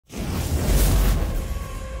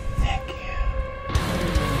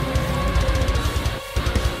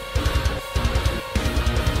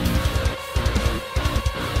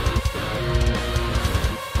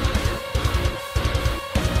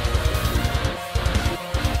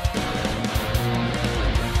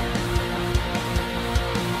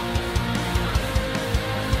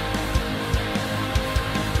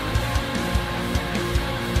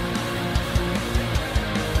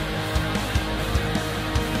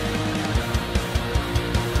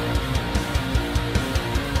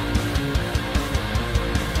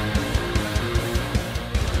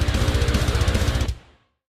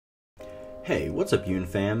What's up, Yoon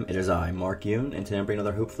fam? It is I, Mark Yoon, and today I'm bringing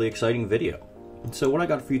another hopefully exciting video. And so what I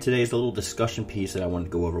got for you today is a little discussion piece that I wanted to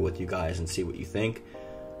go over with you guys and see what you think.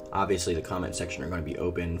 Obviously, the comment section are going to be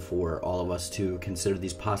open for all of us to consider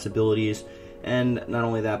these possibilities, and not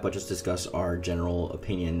only that, but just discuss our general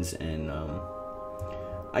opinions and,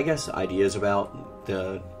 I guess, ideas about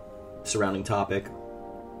the surrounding topic.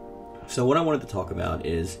 So what I wanted to talk about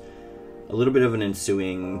is a little bit of an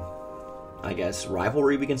ensuing, I guess,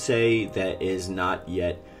 rivalry, we can say, that is not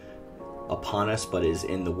yet upon us, but is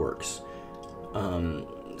in the works.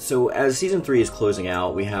 So as Season 3 is closing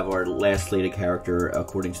out, we have our last slated character,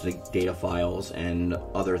 according to the data files and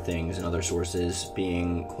other things and other sources,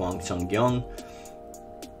 being Hwang Gyeong.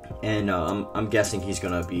 And I'm guessing he's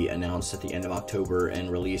going to be announced at the end of October and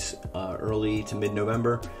release early to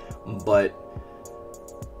mid-November. But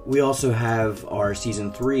we also have our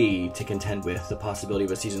Season 3 to contend with, the possibility of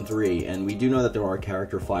a Season 3, and we do know that there are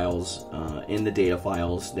character files in the data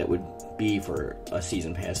files that would be for a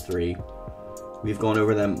Season Pass 3. We've gone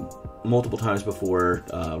over them multiple times before,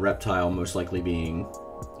 Reptile most likely being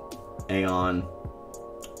Aeon,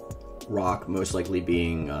 Rock most likely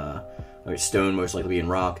being, Stone most likely being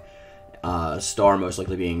Rock, Star most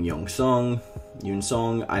likely being Yunseong.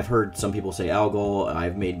 I've heard some people say Algol.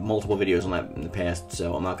 I've made multiple videos on that in the past,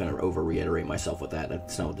 so I'm not going to over-reiterate myself with that.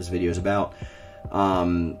 That's not what this video is about.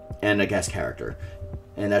 And a guest character.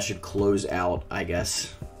 And that should close out, I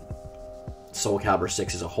guess, Soul Calibur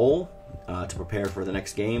 6 as a whole, to prepare for the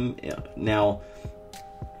next game. Now,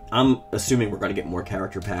 I'm assuming we're going to get more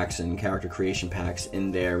character packs and character creation packs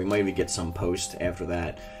in there. We might even get some post after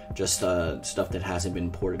that. Just stuff that hasn't been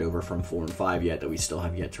ported over from 4 and 5 yet that we still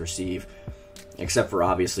have yet to receive. Except for,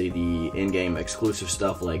 obviously, the in-game exclusive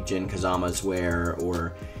stuff like Jin Kazama's Wear,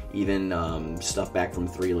 or even stuff back from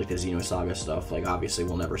 3 like the Xenosaga stuff. Like, obviously,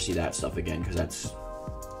 we'll never see that stuff again because that's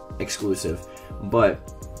exclusive. But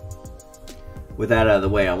with that out of the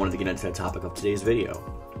way, I wanted to get into the topic of today's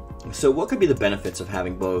video. So what could be the benefits of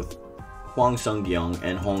having both Hwang Gyeong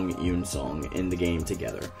and Hong Yunseong in the game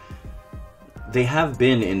together? They have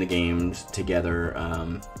been in the games together.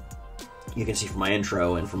 You can see from my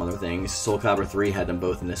intro and from other things, Soul Calibur 3 had them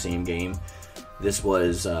both in the same game. This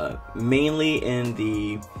was mainly in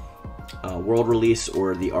the world release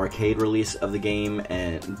or the arcade release of the game,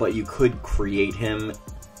 but you could create him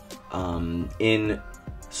in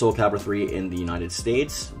Soul Calibur 3 in the United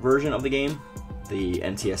States version of the game, the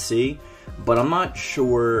NTSC, but I'm not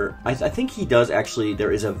sure. I think he does actually.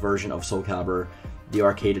 There is a version of Soul Calibur, the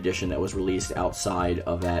arcade edition, that was released outside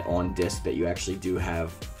of that on disc that you actually do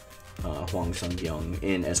have Hwang Gyeong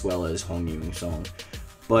in, as well as Hong Yunseong.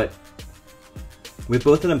 But with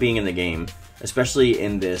both of them being in the game, especially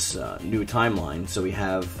in this new timeline, so we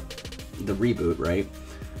have the reboot, right?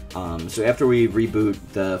 So after we reboot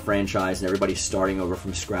the franchise and everybody's starting over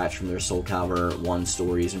from scratch from their Soul Calibur 1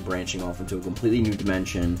 stories and branching off into a completely new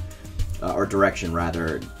dimension, or direction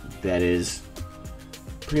rather, that is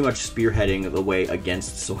pretty much spearheading the way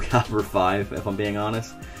against Soul Calibur 5, if I'm being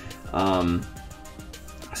honest.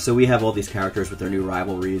 So we have all these characters with their new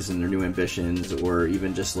rivalries and their new ambitions, or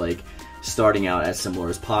even just like starting out as similar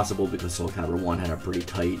as possible, because Soul Calibur 1 had a pretty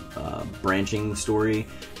tight branching story,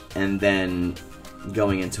 and then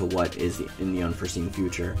going into what is in the unforeseen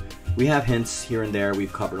future. We have hints here and there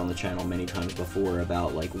we've covered on the channel many times before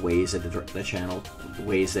about like ways that the channel,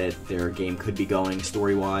 ways that their game could be going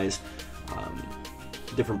story-wise,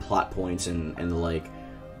 different plot points and the like.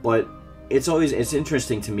 But it's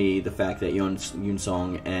interesting to me the fact that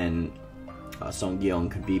Yunseong and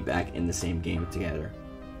Gyeong could be back in the same game together.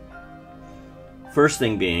 First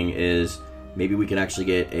thing being is maybe we can actually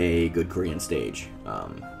get a good Korean stage.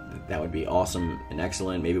 That would be awesome and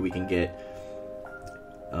excellent. Maybe we can get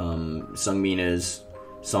Seungmina's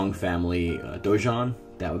Song Family Dojan.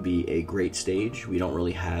 That would be a great stage. We don't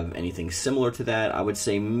really have anything similar to that. I would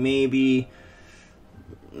say maybe,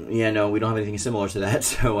 yeah, no, we don't have anything similar to that.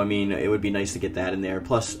 So, I mean, it would be nice to get that in there.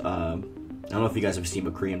 Plus, I don't know if you guys have seen,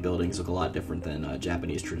 but Korean buildings look a lot different than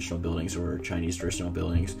Japanese traditional buildings or Chinese traditional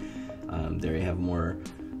buildings. They have more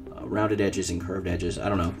rounded edges and curved edges. I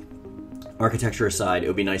don't know. Architecture aside, it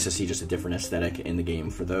would be nice to see just a different aesthetic in the game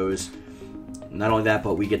for those. Not only that,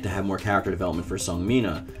 but we get to have more character development for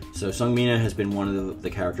Seongmina. So Seongmina has been one of the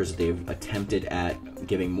characters that they've attempted at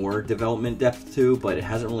giving more development depth to, but it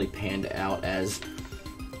hasn't really panned out as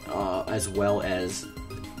well as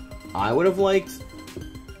I would have liked.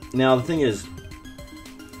 Now, the thing is,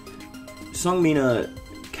 Seongmina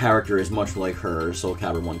character is much like her Soul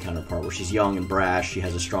Calibur 1 counterpart, where she's young and brash, she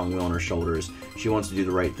has a strong will on her shoulders, she wants to do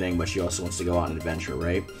the right thing, but she also wants to go out on an adventure,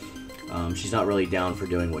 right? She's not really down for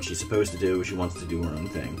doing what she's supposed to do, she wants to do her own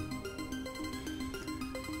thing.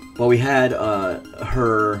 Well, we had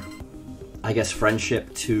her, I guess,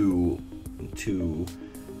 friendship to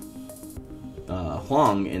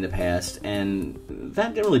Hwang in the past, and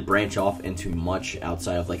that didn't really branch off into much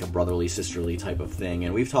outside of like a brotherly, sisterly type of thing.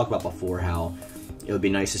 And we've talked about before how it would be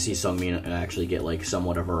nice to see Seong actually get like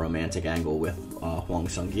somewhat of a romantic angle with Hwang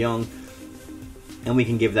Sung-gyeong, and we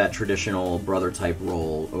can give that traditional brother type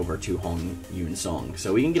role over to Hwang Yunseong,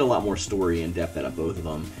 so we can get a lot more story and depth out of both of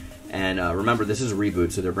them. And remember, this is a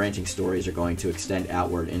reboot, so their branching stories are going to extend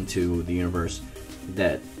outward into the universe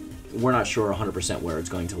that we're not sure 100% where it's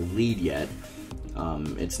going to lead yet.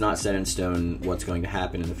 It's not set in stone what's going to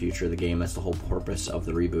happen in the future of the game. That's the whole purpose of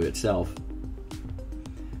the reboot itself.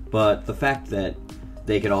 But the fact that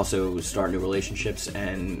they could also start new relationships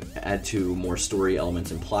and add to more story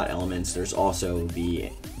elements and plot elements, there's also the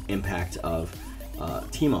impact of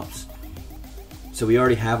team-ups. So we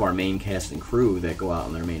already have our main cast and crew that go out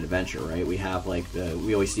on their main adventure, right? We have like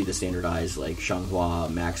we always see the standardized like Shanghua,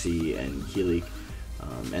 Maxi, and Healy,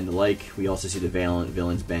 and the like. We also see the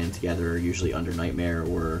villains band together, usually under Nightmare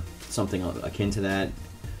or something akin to that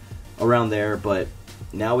around there. But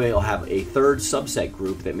now we'll have a third subset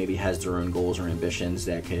group that maybe has their own goals or ambitions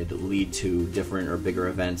that could lead to different or bigger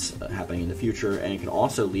events happening in the future, and it can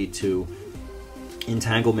also lead to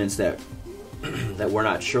entanglements that we're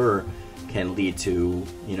not sure can lead to,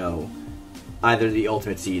 you know, either the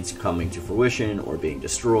ultimate seeds coming to fruition or being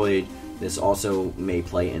destroyed. This also may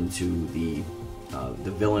play into the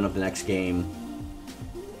villain of the next game.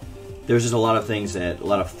 There's just a lot of things a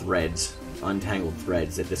lot of threads, untangled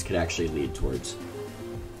threads that this could actually lead towards.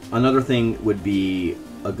 Another thing would be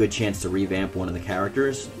a good chance to revamp one of the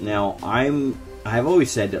characters. Now, I've always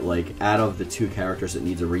said that like out of the two characters that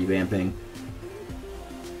needs a revamping,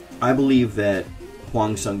 I believe that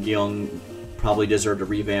Hwang Sung-gyeong probably deserved a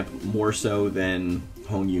revamp more so than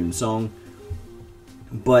Hwang Yunseong.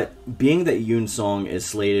 But being that Yunseong is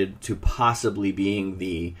slated to possibly being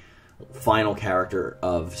the final character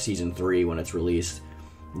of Season 3 when it's released,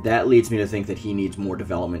 that leads me to think that he needs more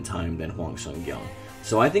development time than Hwang Sung-gyeong.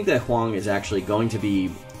 So I think that Hwang is actually going to be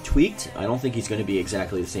tweaked. I don't think he's going to be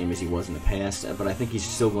exactly the same as he was in the past, but I think he's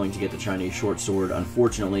still going to get the Chinese short sword.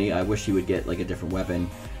 Unfortunately, I wish he would get like a different weapon,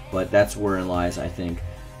 but that's wherein lies, I think,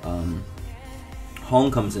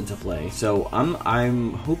 Hwang comes into play. So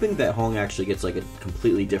I'm hoping that Hwang actually gets like a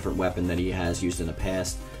completely different weapon that he has used in the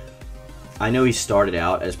past. I know he started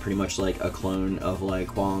out as pretty much like a clone of like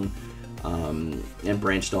Hwang, and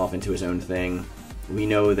branched off into his own thing. We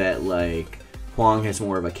know that like Hwang has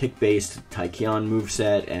more of a kick-based Taekyon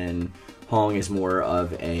moveset, and Hwang is more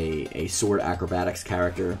of a sword acrobatics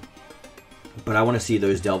character. But I want to see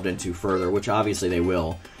those delved into further, which obviously they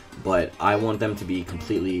will. But I want them to be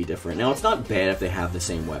completely different. Now, it's not bad if they have the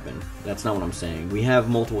same weapon. That's not what I'm saying. We have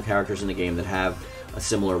multiple characters in the game that have a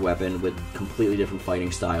similar weapon with completely different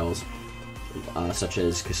fighting styles, such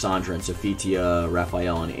as Cassandra and Sophitia,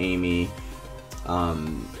 Raphael and Amy,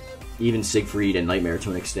 even Siegfried and Nightmare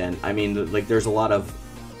to an extent. I mean, like, there's a lot of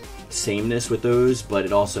sameness with those, but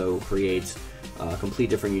it also creates a complete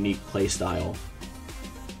different, unique play style.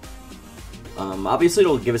 Obviously,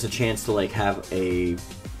 it'll give us a chance to like have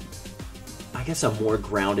I guess a more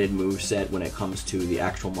grounded moveset when it comes to the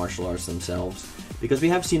actual martial arts themselves, because we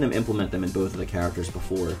have seen them implement them in both of the characters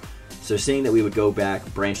before. So seeing that we would go back,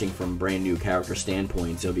 branching from brand new character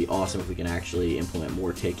standpoints, it would be awesome if we can actually implement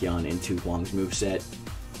more Taekyon into Hwang's moveset,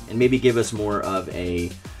 and maybe give us more of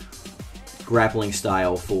a grappling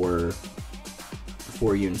style for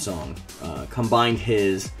Yunseong. Combined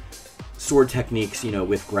his sword techniques, you know,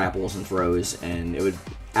 with grapples and throws, and it would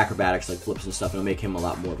acrobatics like flips and stuff, and it'll make him a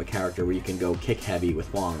lot more of a character where you can go kick heavy with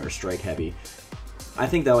Hwang or strike heavy. I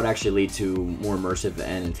think that would actually lead to more immersive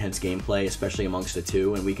and intense gameplay, especially amongst the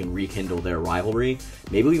two, and we can rekindle their rivalry.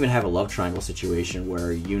 Maybe we even have a love triangle situation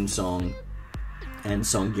where Yunseong and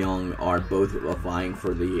Sung-gyeong are both vying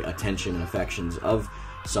for the attention and affections of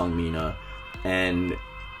Sung-mina, and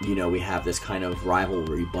you know, we have this kind of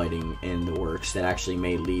rivalry biting in the works that actually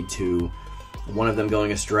may lead to one of them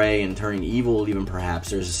going astray and turning evil, even perhaps.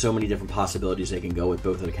 There's so many different possibilities they can go with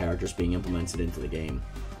both of the characters being implemented into the game.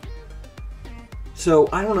 So,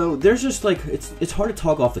 I don't know, there's just like, it's hard to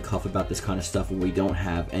talk off the cuff about this kind of stuff when we don't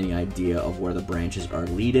have any idea of where the branches are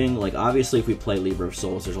leading. Like, obviously, if we play Libra of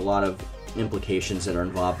Souls, there's a lot of implications that are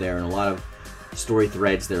involved there, and a lot of story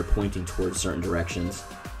threads that are pointing towards certain directions.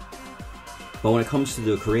 But when it comes to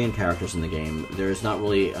the Korean characters in the game, there's not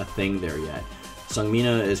really a thing there yet.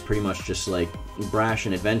 Sung-mina is pretty much just like brash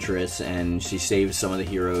and adventurous, and she saves some of the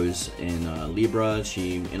heroes in Libra.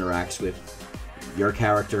 She interacts with your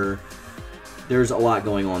character. there's a lot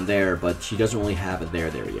going on there, but she doesn't really have it there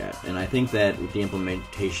yet. And I think that with the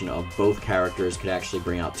implementation of both characters could actually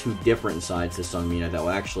bring out two different sides to Seongmina that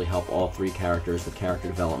will actually help all three characters with character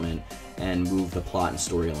development and move the plot and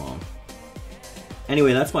story along.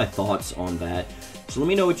 Anyway, that's my thoughts on that. So let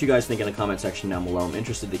me know what you guys think in the comment section down below. I'm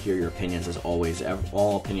interested to hear your opinions as always.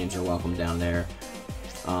 All opinions are welcome down there.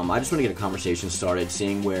 I just want to get a conversation started,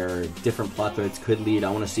 seeing where different plot threads could lead. I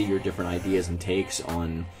want to see your different ideas and takes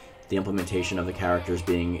on the implementation of the characters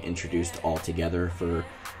being introduced all together for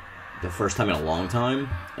the first time in a long time,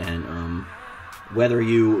 and whether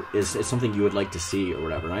is something you would like to see or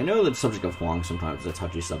whatever. And I know that the subject of Hwang sometimes is a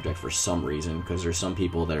touchy subject for some reason, because there's some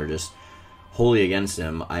people that are just wholly against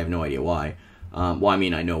him. I have no idea why. Well, I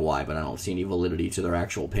mean, I know why, but I don't see any validity to their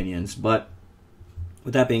actual opinions. But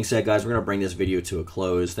with that being said, guys, we're going to bring this video to a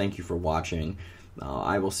close. Thank you for watching.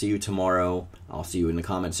 I will see you tomorrow. I'll see you in the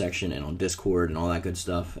comment section and on Discord and all that good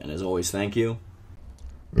stuff. And as always, thank you.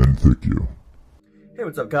 And thank you. Hey,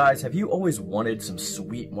 what's up, guys? Have you always wanted some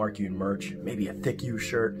sweet Mark Yoon merch? Maybe a thick U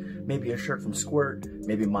shirt, maybe a shirt from Squirt,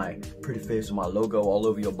 maybe my pretty face with my logo all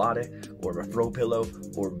over your body, or a throw pillow,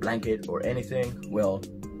 or blanket, or anything? Well,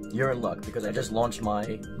 you're in luck, because I just launched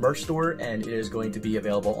my merch store, and it is going to be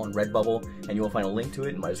available on Redbubble, and you will find a link to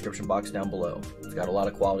it in my description box down below. It's got a lot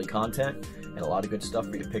of quality content and a lot of good stuff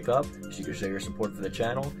for you to pick up, so you can show your support for the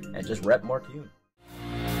channel and just rep Mark Yoon.